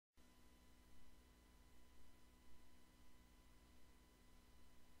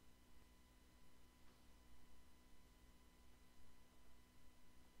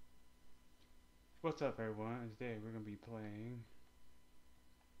What's up, everyone? Today we're gonna be playing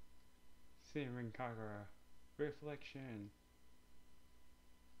Senran Kagura Reflection.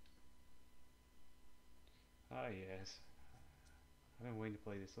 Ah, yes. I've been waiting to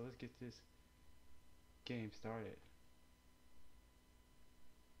play this, so let's get this game started.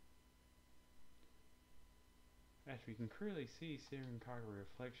 As we can clearly see, Senran Kagura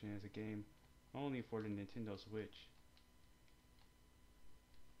Reflection is a game only for the Nintendo Switch.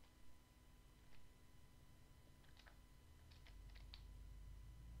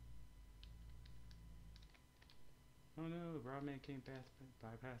 Oh no, the broad man can't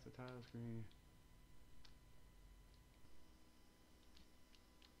bypass the title screen.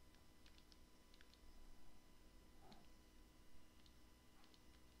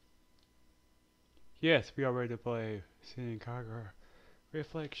 Yes, we are ready to play Senran Kagura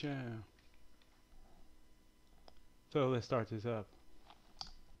Reflection. So let's start this up.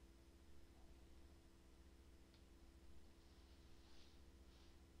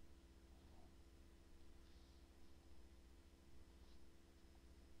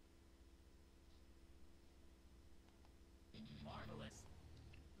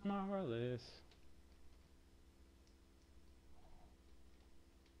 Marvelous.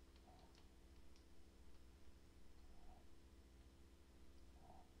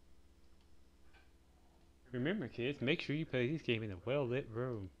 Remember, kids, make sure you play this game in a well-lit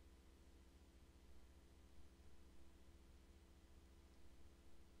room.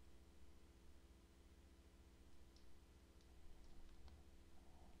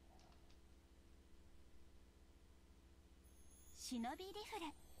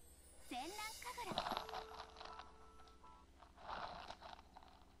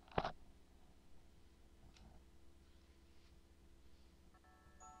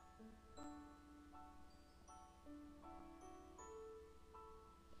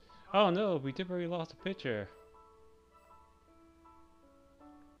 Oh no, we temporarily lost a picture.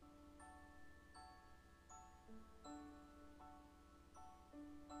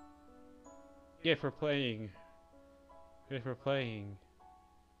 If we're playing. If we're playing.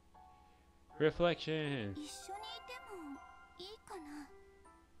 Reflections.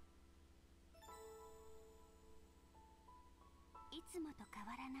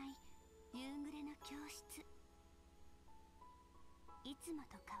 いつも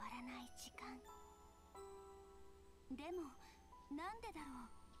と変わらない時間。でもなんでだろう。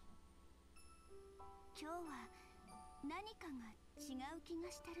今日は何かが違う気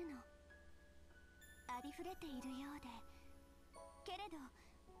がしてるの。ありふれているようで、けれど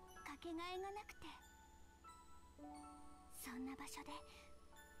かけがえがなくて、そんな場所で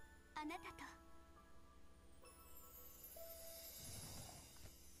あなたと。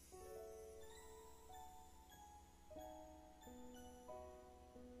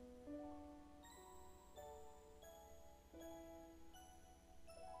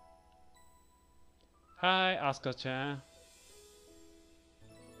Hi, Asuka-chan.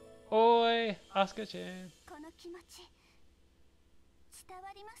 Oi, Asuka-chan. この気持ち伝わ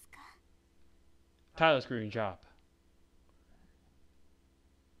りますか？ Title screen drop.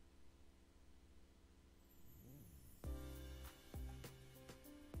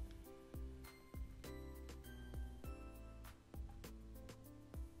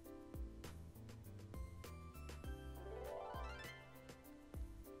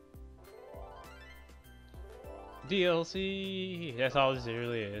 DLC. That's all this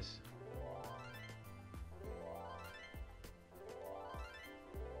really is.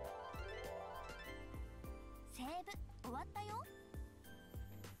 セーブ終わったよ。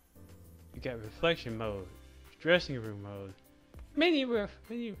 You got reflection mode, dressing room mode, mini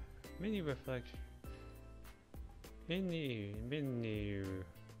reflection, mini reflection.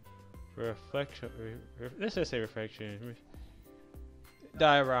 Let's just say reflection.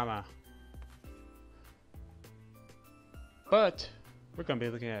 Diorama. But we're gonna be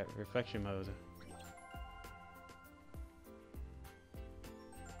looking at reflection mode.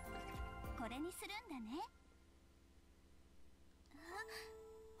 これにするんだね。あ、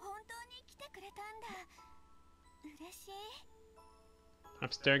本当に来てくれたんだ。嬉しい。 I'm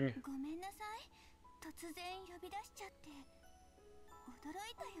staring. ごめんなさい。突然呼び出しちゃって驚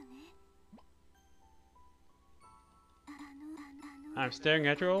いたよね。I'm staring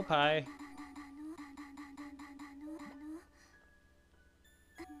at your old pie.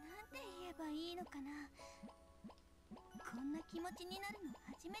 なんて言えばいいのかな。こんな気持ちになるの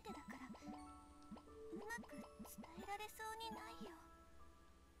初めてだから、うまく伝えられそうにないよ。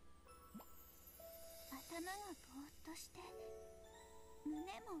頭がぼーっとして、胸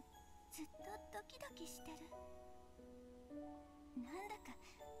もずっとドキドキしてる。なんだか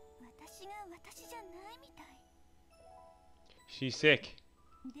私が私じゃないみたい。 She's sick.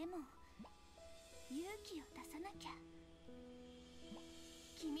 でも勇気を出さなきゃ。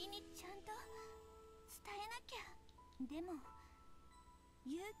君にちゃんと伝えなきゃ。でも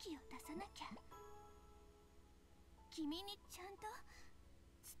勇気を出さなきゃ。君にちゃんと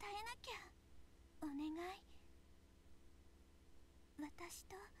伝えなきゃ。お願い。私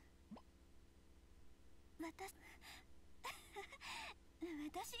と私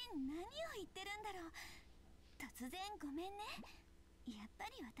何を言ってるんだろう。突然ごめんね。やっぱ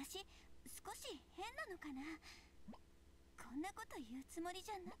り私少し変なのかな。こんなこと言うつもり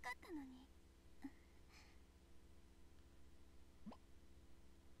じゃなかったのに。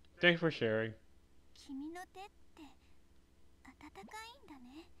 Thanks for sharing. 君の手って温かいんだ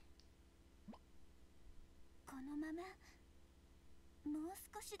ね。このままもう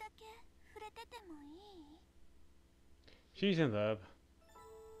少しだけ触れててもいい？ She's in love.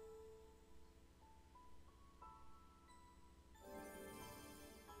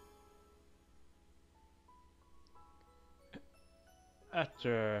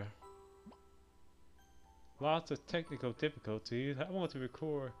 After lots of technical difficulties, I want to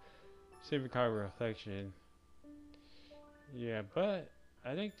record Senran Kagura Reflection. Yeah, but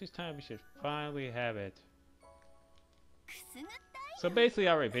I think this time we should finally have it. So basically,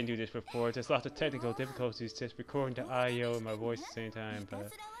 I already been doing this before. There's lots of technical difficulties just recording the audio and my voice at the same time.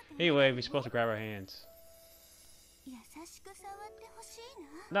 But anyway, we're supposed to grab our hands.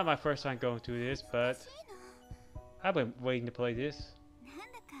 Not my first time going through this, but I've been waiting to play this. な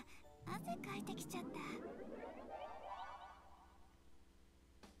んだか汗かいてきちゃった。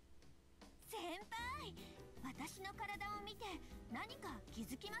先輩、私の体を見て何か気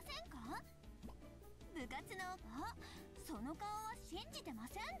づきませんか？部活のその顔は信じてま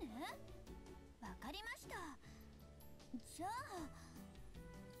せんね。わかりました。じゃあ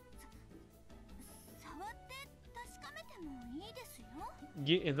触って確かめてもいいですよ。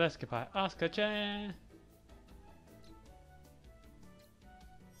Get invested by Oscar-chan.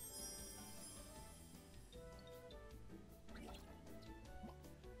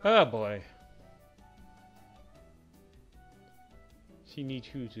 Oh boy. She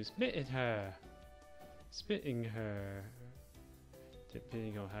needs you to spit in her. Spitting her.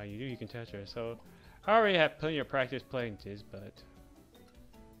 Depending on how you do, you can touch her. So, I already have plenty of practice playing this, but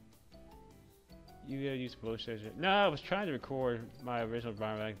you gotta use voice session. No, I was trying to record my original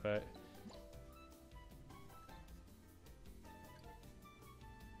environment, but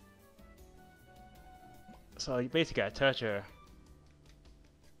so you basically gotta touch her.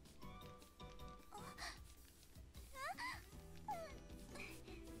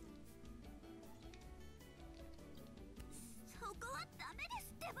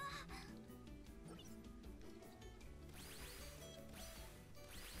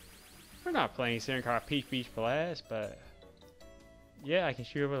 We're not playing Senran Kagura Peach Beach Blast, but yeah, I can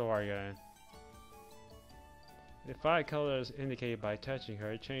shoot her with a wire gun. The 5 colors indicated by touching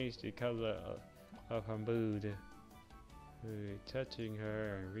her change the color of her mood. Touching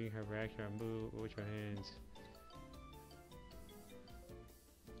her and reading her reaction or mood with your hands.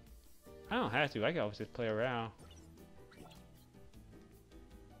 I don't have to, I can always just play around.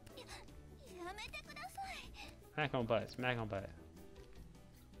 Smack on butt, smack on butt.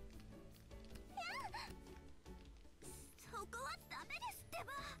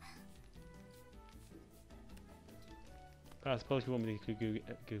 I suppose you want me to go.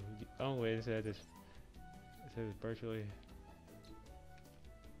 Oh wait, it says virtually.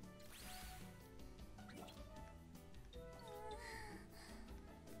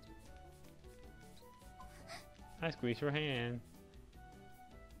 I squeeze your hand.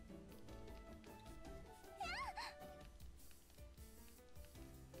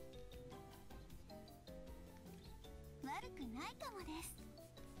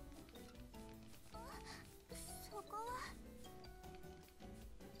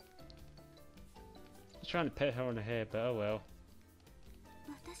 Trying to pet her on the head, but oh well.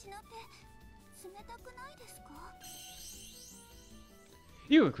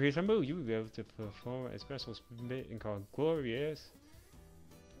 You increase her mood. You will be able to perform a special spin called Glorious.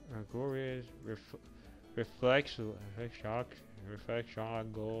 Glorious Reflection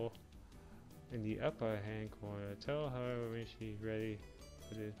goal in the upper hand corner. Tell her when she's ready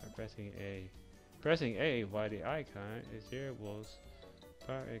for this by pressing A. Pressing A while the icon is there will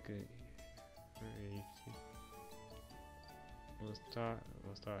start a good. We'll start.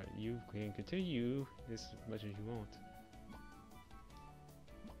 You can continue as much as you want.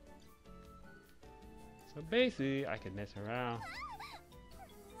 So basically, I can mess around.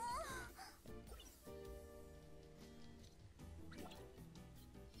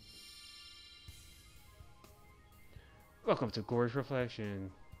 Welcome to Gore's Reflection.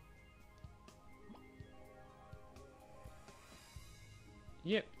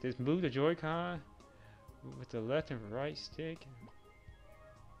 Yep, just move the Joy-Con with the left and right stick.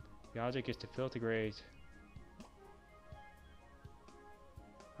 The object gets to filter grades.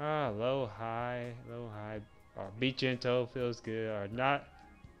 Low, high, or be gentle, feels good, or not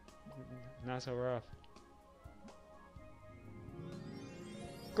so rough.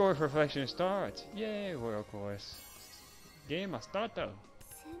 Gore's Reflection starts. Yay, World Course. Game must start though.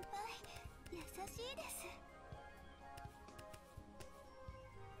 先輩優しいです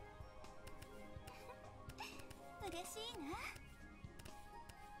嬉しいな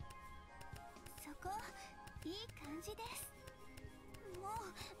そこいい感じですも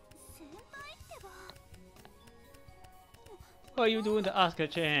う先輩ってば What are you doing to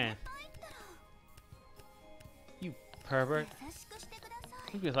Asuka-chan? You pervert. 優しくしてくださ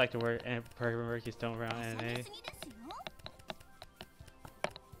い You just like to wear pervert you don't around はしゃ anime. ぎすぎですよ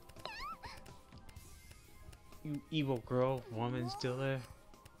You evil girl, woman still there.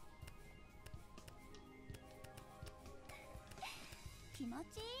 気持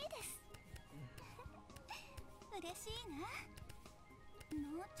ちいいです嬉しいな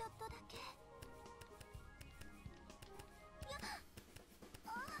もうちょっとだけ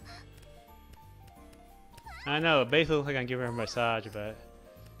I know, it basically looks like I'm giving her a massage, but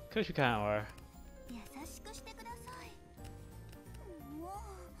cause you kinda are. 優しくしてくださいも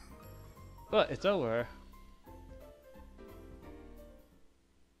う But it's over.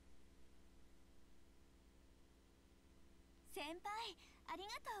 先輩あり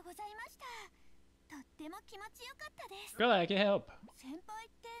がとうございましたとっても気持ちよかったです Really, I can help. 先輩っ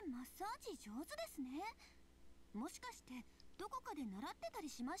てマッサージ上手ですねもしかしてどこかで習ってたり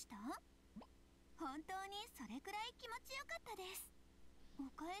しました本当にそれくらい気持ちよかったですお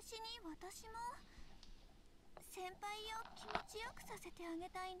返しに私も先輩を気持ちよくさせてあげ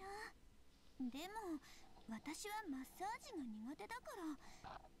たいなでも私はマッサージが苦手だか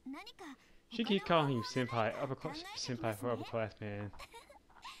ら何か She keep calling you senpai, senpai for upperclassman.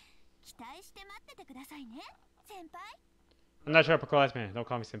 期待して待っててくださいね先輩 I'm not your upperclassman, don't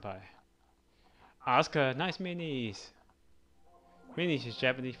call me senpai. Asuka, nice minis. Minis is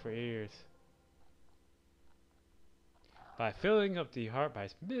Japanese for ears. By filling up the heart, by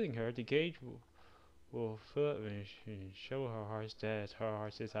spitting her, the gauge will fill up and show her heart's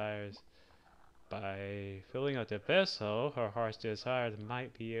desires. By filling up the vessel, her heart's desires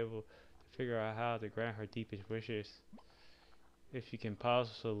might be able to figure out how to grant her deepest wishes. If you can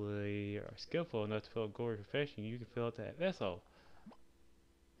possibly are skillful enough to fill a gold reflection, you can fill up that vessel.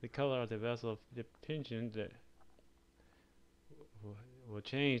 The color of the vessel dependent that will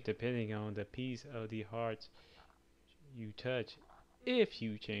change depending on the piece of the heart you touch. If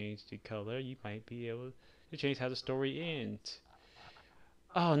you change the color, you might be able to change how the story ends.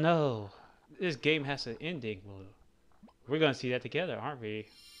 Oh no! This game has an ending. Well, we're gonna see that together, aren't we?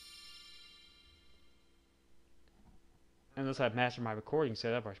 Unless I master my recording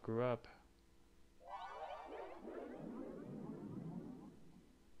setup or screw up.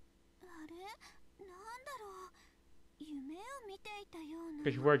 あれなんだろう夢を見ていたような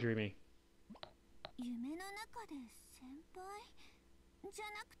Because you were dreaming. 夢の中で先輩じゃ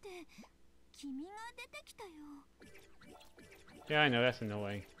なくて君が出てきたよ Yeah, I know, that's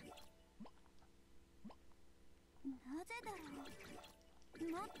annoying. なぜだろ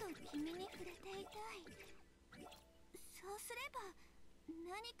うもっと君に触れていたいそうすれば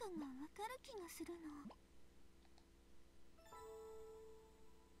何かがわかる気がするの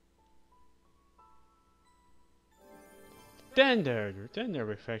Tender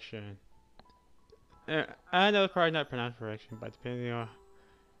reflection. I know it's probably not pronounced reflection, but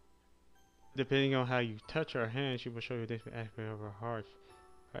depending on how you touch her hand, she will show you different aspect of her heart.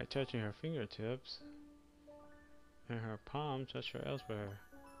 By touching her fingertips and her palm, touch her elsewhere.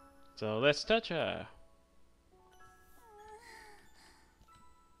 So let's touch her.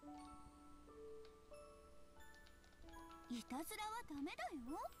 いたずらはダメだよ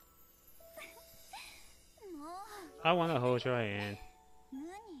もう I want to hold your hand. 無に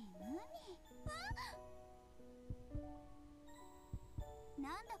な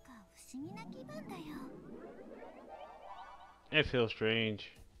んだか不思議な気分だよ It feels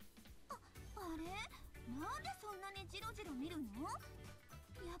strange. あれなんでそんなにジロジロ見るの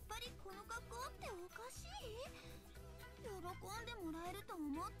やっぱりこの格好っておかしい喜んでもらえると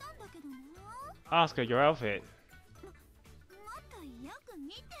思ったんだけどな Asuka, your outfit. もっとよく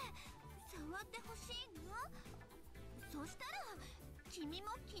見て触ってほしいなそしたら君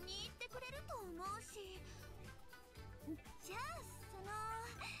も気に入ってくれると思うしじゃあ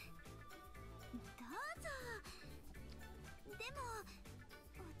どうぞ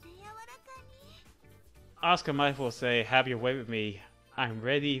Asuka might as well say, "Have your way with me. I'm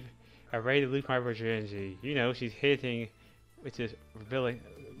ready. I'm ready to lose my virginity." You know, she's hinting with this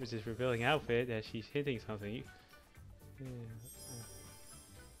revealing outfit that she's hinting something. Yeah.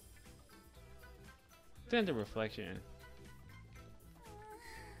 Then the reflection.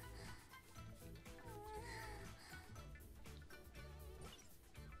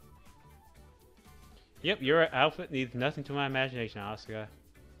 Yep, your outfit needs nothing to my imagination, Asuka.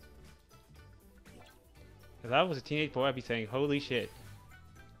 If I was a teenage boy, I'd be saying, "Holy shit."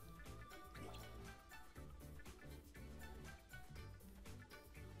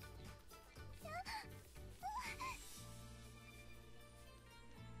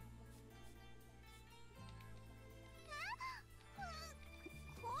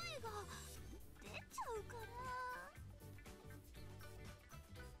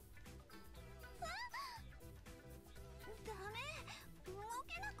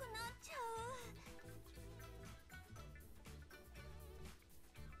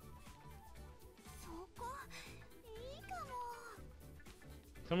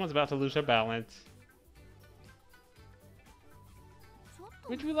 Someone's about to lose their balance.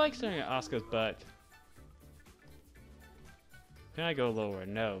 Would you like staring at Asuka's butt? Can I go lower?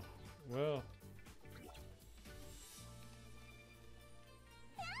 No. Well.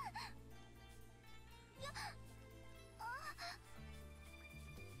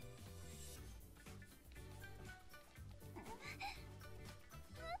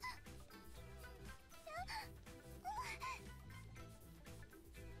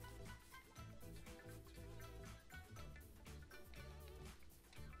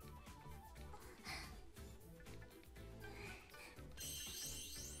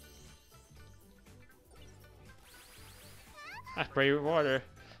 I spray with water.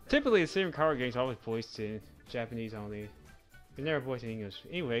 Typically, the Senran Kagura games always voiced in Japanese only. But never voiced in English.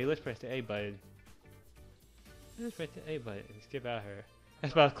 Anyway, let's press the A button. Let's press the A button and skip out her.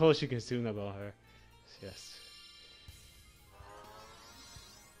 That's about as close as you can zoom about her. Yes.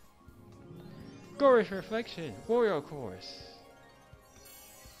 Glorious Reflection, Warrior Course.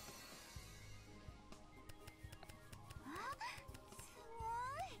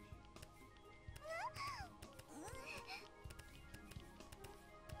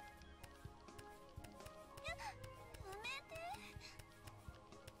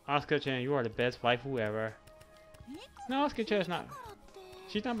 Asuka-chan, you are the best waifu ever. No, Asuka-chan is not.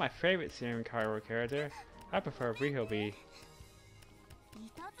 She's not my favorite Senran Kagura character. I prefer Ryobi.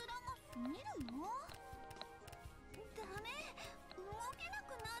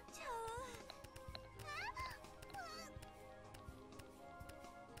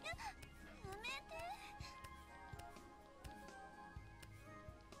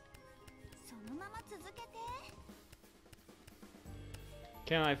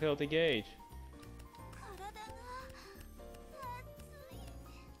 Can I feel the gauge?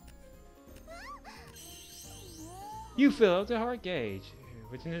 You fill out the heart gauge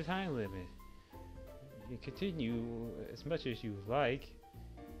within the time limit. You continue as much as you like.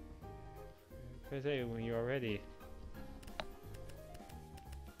 Press A when you are ready.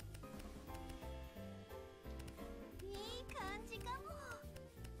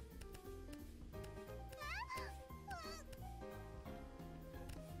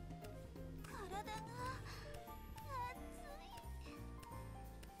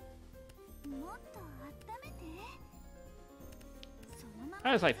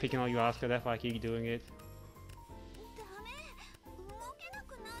 I just like picking on you, Asuka. That's why I keep doing it.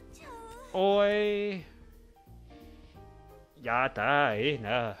 Oi! Yata,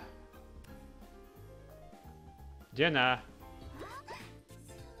 na. Jenna.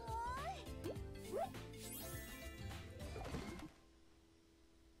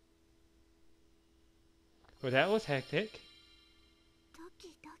 Well, that was hectic.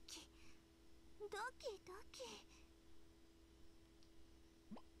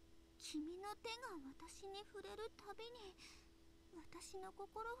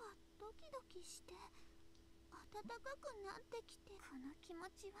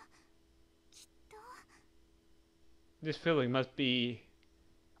 This feeling must be...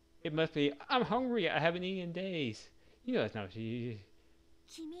 It must be, I'm hungry, I haven't eaten in days. You know that's not what she...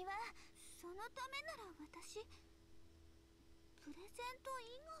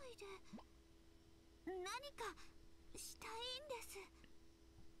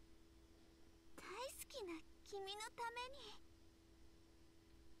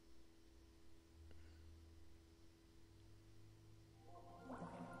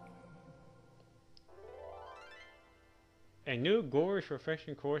 A new glorious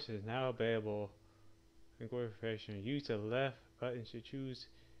reflection course is now available. Kagura reflection. Use the left button to choose.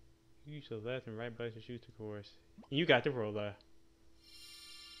 Use the left and right button to choose the course. You got the roller.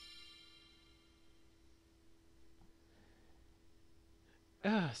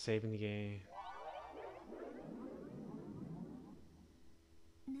 Saving the game.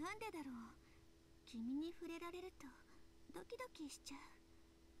 なんでだろう。君に触れられるとドキドキしちゃう。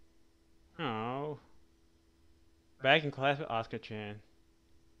 Oh. Back in class with Oscar-chan.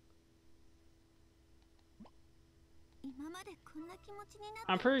 今までこんな気持ちになっ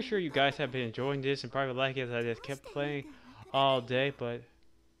て I'm pretty sure you guys have been enjoying this and probably like it as I just kept playing all day, but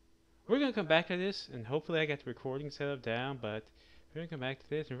we're gonna come back to this and hopefully I got the recording set up down, but we're gonna come back to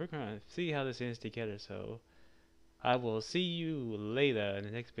this and we're gonna see how this ends together, so I will see you later in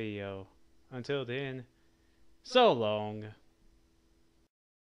the next video. Until then, so long.